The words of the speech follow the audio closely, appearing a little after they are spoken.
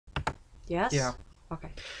Yes? Yeah. Okay.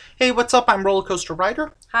 Hey, what's up? I'm Roller Coaster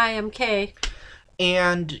Rider. Hi, I'm Kay.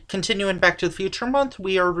 And continuing Back to the Future month,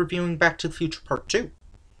 we are reviewing Back to the Future Part 2.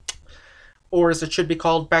 Or as it should be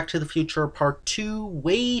called, Back to the Future Part 2,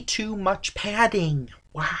 Way Too Much Padding.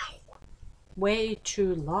 Wow. Way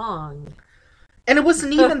too long. And it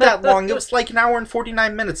wasn't even that long. It was like an hour and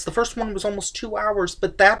 49 minutes. The first one was almost 2 hours,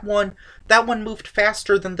 but that one moved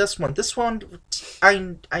faster than this one. This one,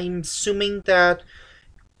 I'm assuming that,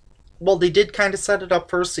 well, they did kind of set it up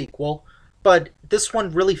for a sequel, but this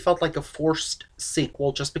one really felt like a forced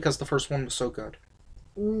sequel just because the first one was so good.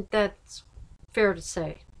 That's fair to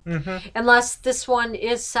say. Mm-hmm. Unless this one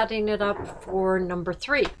is setting it up for number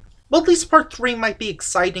 3. Well, at least part 3 might be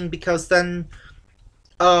exciting because then,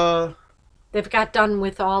 They've got done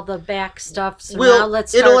with all the back stuff, so well, now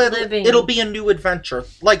let's start living. it'll be a new adventure.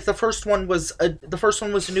 Like the first one was a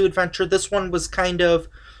new adventure. This one was kind of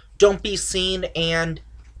don't be seen and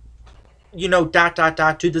dot dot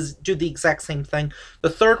dot do the exact same thing. The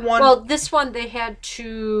third one, Well, this one they had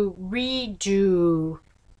to redo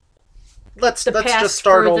let's the past just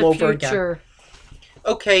start for all the over future. again.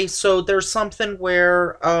 Okay, so there's something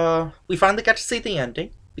where we finally got to see the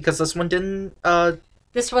ending because this one didn't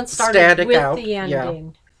This one started static with out. the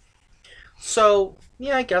ending. So,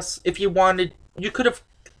 yeah, I guess if you wanted, you could have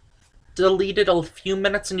deleted a few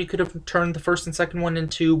minutes and you could have turned the first and second one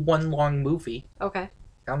into one long movie. Okay.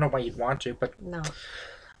 I don't know why you'd want to, but No.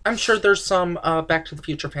 I'm sure there's some Back to the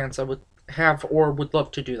Future fans that would have or would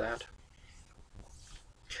love to do that.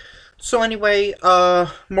 So anyway,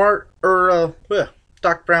 Doc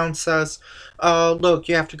Brown says, look,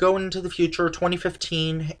 you have to go into the future,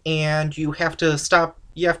 2015, and you have to stop.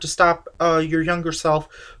 You have to stop your younger self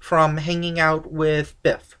from hanging out with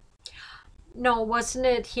Biff. No, wasn't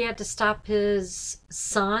it he had to stop his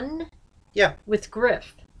son? Yeah. With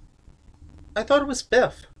Griff. I thought it was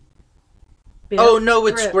Biff. Biff, Oh, no,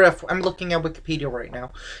 it's Griff. I'm looking at Wikipedia right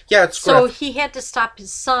now. Yeah, it's Griff. So he had to stop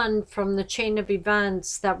his son from the chain of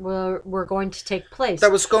events that were going to take place.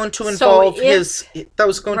 That was going to involve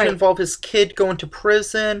right. involve his kid going to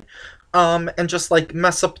prison, and just like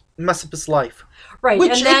mess up his life. Right.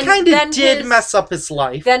 Which and then, it kind of did mess up his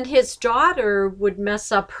life. Then his daughter would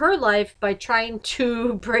mess up her life by trying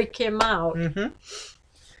to break him out. Mm-hmm.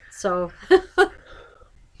 So,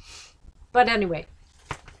 but anyway.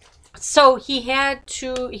 So he went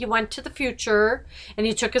to the future and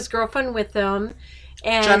he took his girlfriend with him.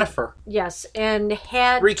 And Jennifer. Yes. And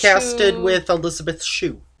had recasted with Elizabeth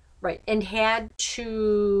Shue. Right. And had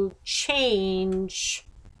to change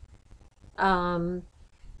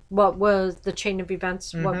what was the chain of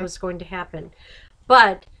events, what was going to happen.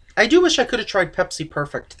 But I do wish I could have tried Pepsi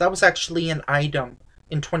Perfect. That was actually an item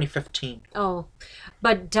in 2015. Oh.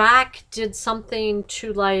 But Doc did something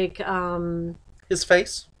to like his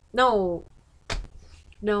face? No,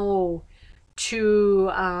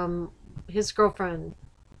 to his girlfriend.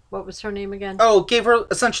 What was her name again? Oh, gave her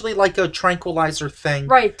essentially like a tranquilizer thing.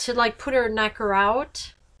 Right, to like knock her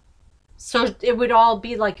out. So it would all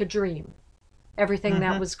be like a dream. Everything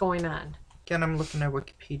that was going on. Again, I'm looking at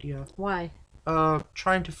Wikipedia. Why?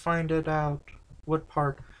 Trying to find it out. What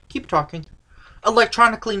part? Keep talking.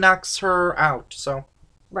 Electronically knocks her out, so.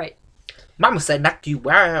 Right. Mama said knock you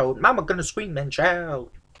out. Mama gonna scream and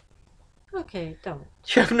shout. Okay, don't.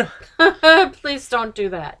 Yeah, no. Please don't do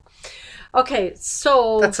that. Okay,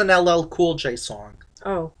 so... That's an LL Cool J song.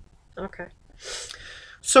 Oh, okay.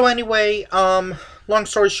 So anyway, long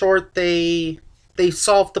story short, they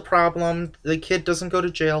solved the problem. The kid doesn't go to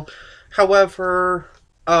jail. However,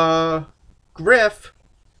 Griff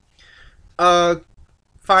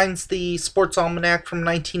finds the sports almanac from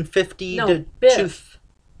 1950 no, Biff.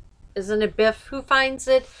 Isn't it Biff who finds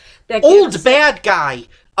it? That old bad guy.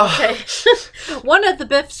 Okay. One of the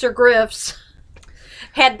Biffs or Griffs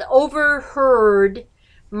had overheard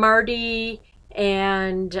Marty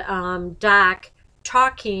and Doc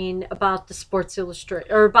talking about the Sports Illustrated,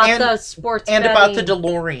 or about the sports and betting. about the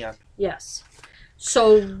DeLorean. Yes.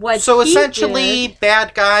 So essentially,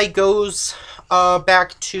 bad guy goes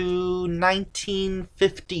back to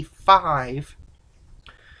 1955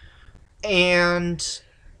 and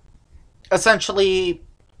essentially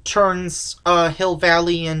turns Hill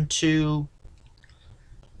Valley into,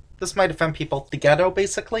 this might offend people, the ghetto,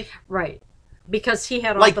 basically. Right. Because he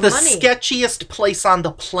had all like the money. Like the sketchiest place on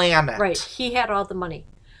the planet. Right. He had all the money.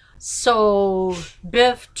 So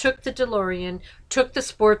Biff took the DeLorean, took the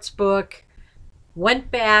sports book, went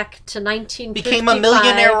back to 1955. Became a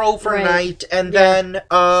millionaire overnight, and then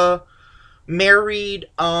married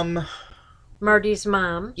Marty's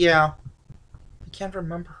mom. Yeah. I can't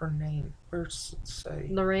remember her name. Where's it say?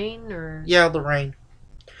 Lorraine or... Yeah, Lorraine.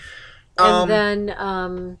 And Um,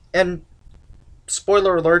 then, and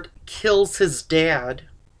spoiler alert, kills his dad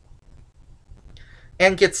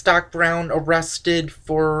and gets Doc Brown arrested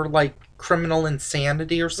for like criminal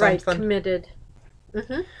insanity or right, something. committed.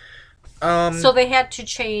 Hmm. Um, So they had to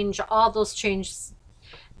change all of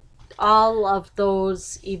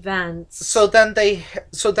those events so then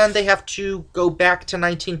they have to go back to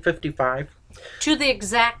 1955. to the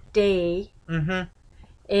exact day Mm-hmm.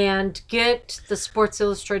 and get the Sports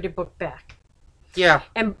Illustrated book back. Yeah.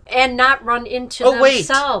 And not run into Oh,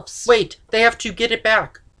 themselves. wait, they have to get it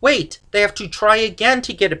back. Wait, they have to try again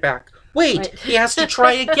to get it back. Wait, Right. he has to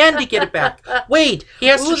try again to get it back. Wait, he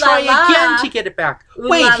has Ooh to try la la. again to get it back. Ooh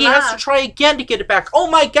Wait, la he has la. to try again to get it back. Oh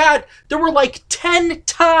my god, there were like 10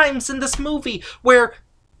 times in this movie where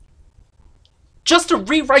just to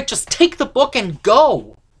rewrite, just take the book and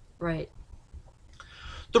go. Right.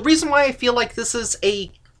 The reason why I feel like this was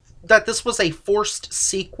a forced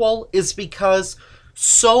sequel is because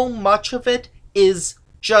so much of it is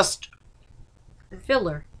just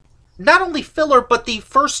Filler. not only filler, but the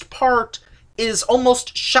first part is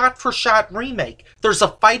almost shot for shot remake. There's a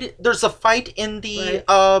fight in the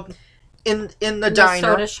Right. in the In the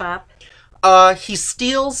diner. soda shop. He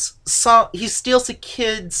steals a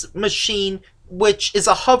kid's machine, which is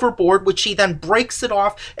a hoverboard, which he then breaks it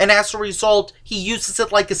off, and as a result he uses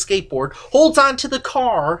it like a skateboard. Holds onto the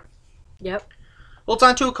car. Yep. Holds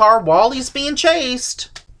onto a car while he's being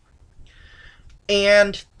chased.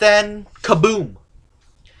 And then kaboom.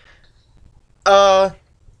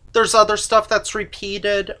 There's other stuff that's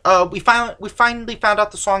repeated. We finally found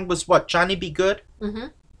out the song was what, Johnny Be Good?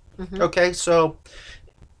 Mm-hmm. Mm-hmm. Okay, so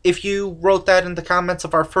if you wrote that in the comments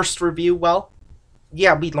of our first review, well,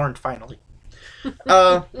 yeah, we learned finally.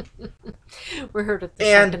 We heard it the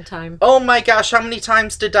And second time. oh my gosh, how many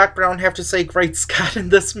times did Doc Brown have to say "Great Scott" in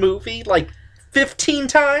this movie? Like 15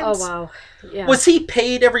 times? Oh wow. Yeah. Was he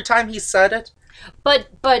paid every time he said it? But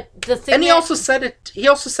the thing And he also said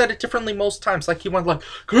it differently most times. Like he went like,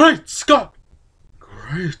 "Great Scott!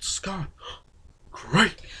 Great Scott!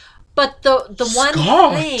 Great." But the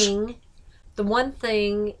Scott! one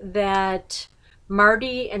thing that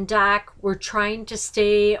Marty and Doc were trying to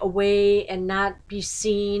stay away and not be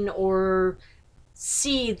seen or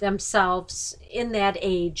see themselves in that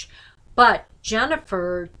age. But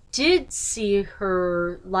Jennifer did see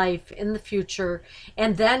her life in the future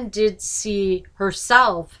and then did see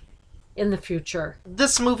herself in the future.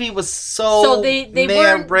 This movie was so So they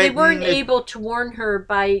weren't written. able to warn her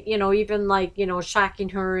by, even like, shocking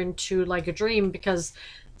her into like a dream, because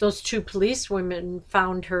those two police women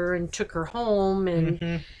found her and took her home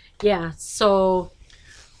and yeah, so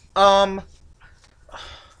I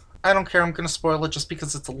don't care, I'm gonna spoil it just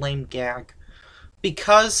because it's a lame gag.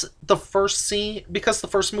 Because the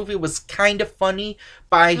first movie was kind of funny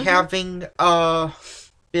by having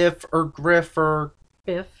Biff or Griff or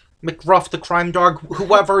Biff. McRuff the crime dog,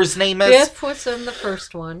 whoever his name is. Biff was in the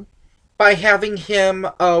first one. By having him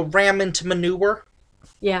ram into manure.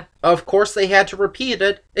 Yeah. Of course they had to repeat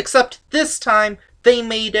it, except this time they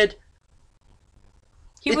made it.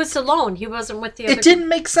 He was alone. He wasn't with the other It didn't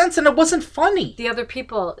make sense and it wasn't funny. the other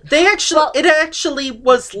people. It actually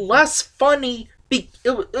was less funny.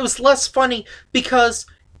 It was less funny because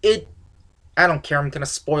I don't care, I'm gonna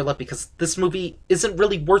spoil it because this movie isn't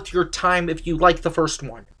really worth your time if you like the first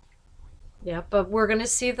one. Yeah, but we're gonna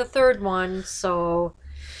see the third one, so.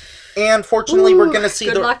 And fortunately, we're gonna see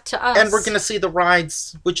good luck to us. and we're gonna see the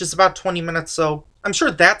rides, which is about 20 minutes. So I'm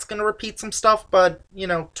sure that's gonna repeat some stuff, but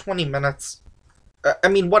 20 minutes. I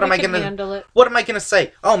mean, what am I gonna handle it. What am I gonna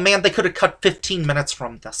say? Oh man, they could have cut 15 minutes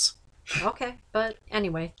from this. Okay, but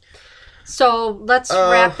anyway, so let's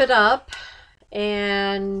wrap it up.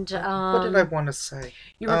 And What did I want to say?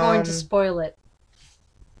 You were going to spoil it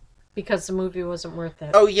because the movie wasn't worth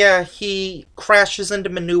it. Oh yeah, he crashes into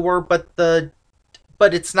manure, but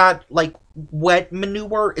it's not like wet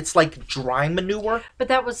manure, it's like dry manure. But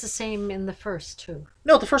that was the same in the first too.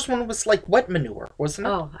 No, the first one was like wet manure, wasn't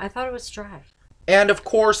it? Oh, I thought it was dry. And of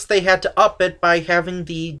course, they had to up it by having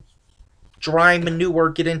the dry manure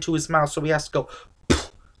get into his mouth, so he has to go,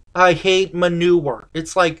 "I hate manure."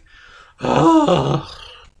 It's like, ugh.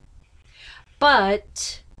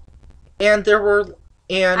 But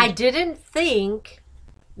I didn't think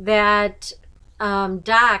that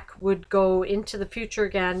Doc would go into the future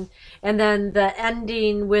again, and then the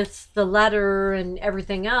ending with the letter and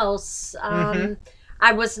everything else.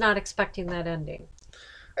 I was not expecting that ending.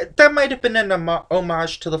 That might have been an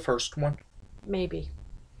homage to the first one. Maybe.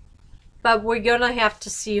 But we're gonna have to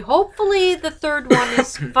see. Hopefully the third one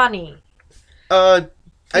is funny.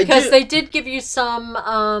 Because they did give you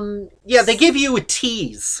some... yeah, they give you a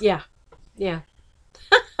tease. Yeah. Yeah.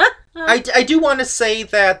 I do want to say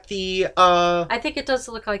that I think it does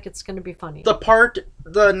look like it's going to be funny.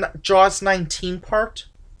 the Jaws 19 part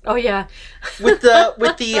Oh yeah. with the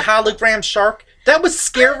hologram shark, that was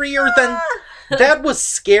scarier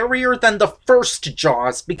than the first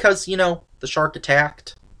Jaws because, you know, the shark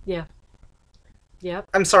attacked. Yeah. Yep.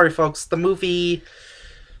 I'm sorry, folks. The movie,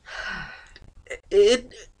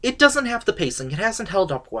 it doesn't have the pacing. It hasn't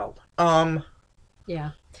held up well.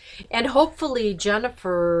 Yeah. And hopefully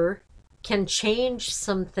Jennifer can change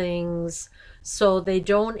some things so they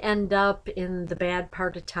don't end up in the bad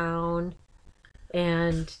part of town,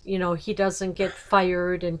 and you know, he doesn't get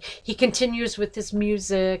fired and he continues with his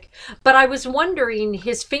music. But I was wondering,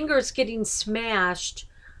 his fingers getting smashed,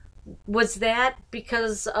 was that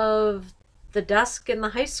because of the desk in the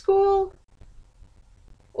high school,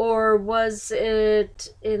 or was it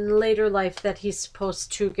in later life that he's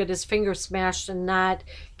supposed to get his fingers smashed and not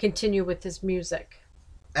continue with his music?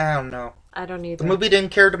 I don't know. I don't either. The movie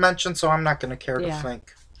didn't care to mention, so I'm not going to care to Yeah.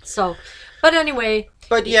 think. So, but anyway,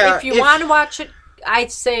 But yeah, if you want to watch it,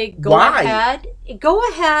 I'd say go Why? ahead. Go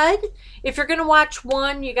ahead. If you're going to watch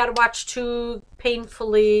one, you got to watch two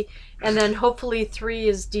painfully, and then hopefully three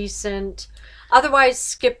is decent. Otherwise,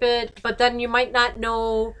 skip it. But then you might not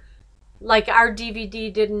know, like our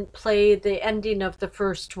DVD didn't play the ending of the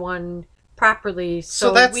first one properly.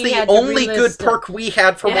 So that's we the had to only good relist it. perk we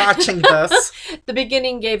had for Yeah. watching this. The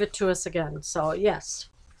beginning gave it to us again. So, yes.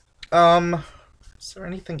 Is there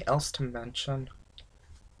anything else to mention?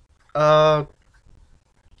 The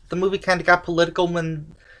movie kind of got political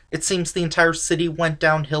when it seems the entire city went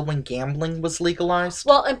downhill when gambling was legalized.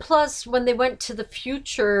 Well, and plus, when they went to the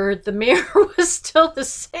future, the mayor was still the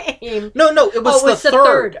same. No, it was the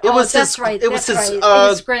third. It Oh, was that's his. right. It was That's his, right.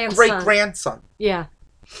 His grandson. great grandson. Yeah.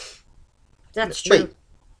 That's true. Wait.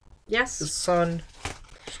 Yes. His son,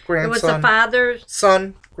 his It grandson, was the father.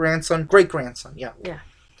 son, grandson, great grandson. Yeah. Yeah.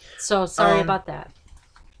 So, sorry about that.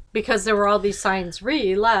 Because there were all these signs,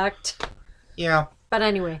 re-elect. Yeah. But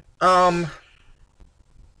anyway.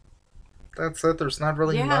 That's it. There's not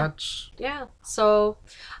really much. Yeah. So,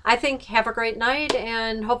 I think have a great night,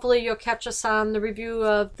 and hopefully you'll catch us on the review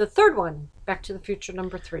of the third one, Back to the Future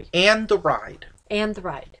 #3. And the ride. And the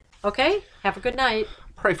ride. Okay? Have a good night.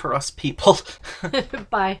 Pray for us, people.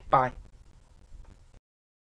 Bye. Bye.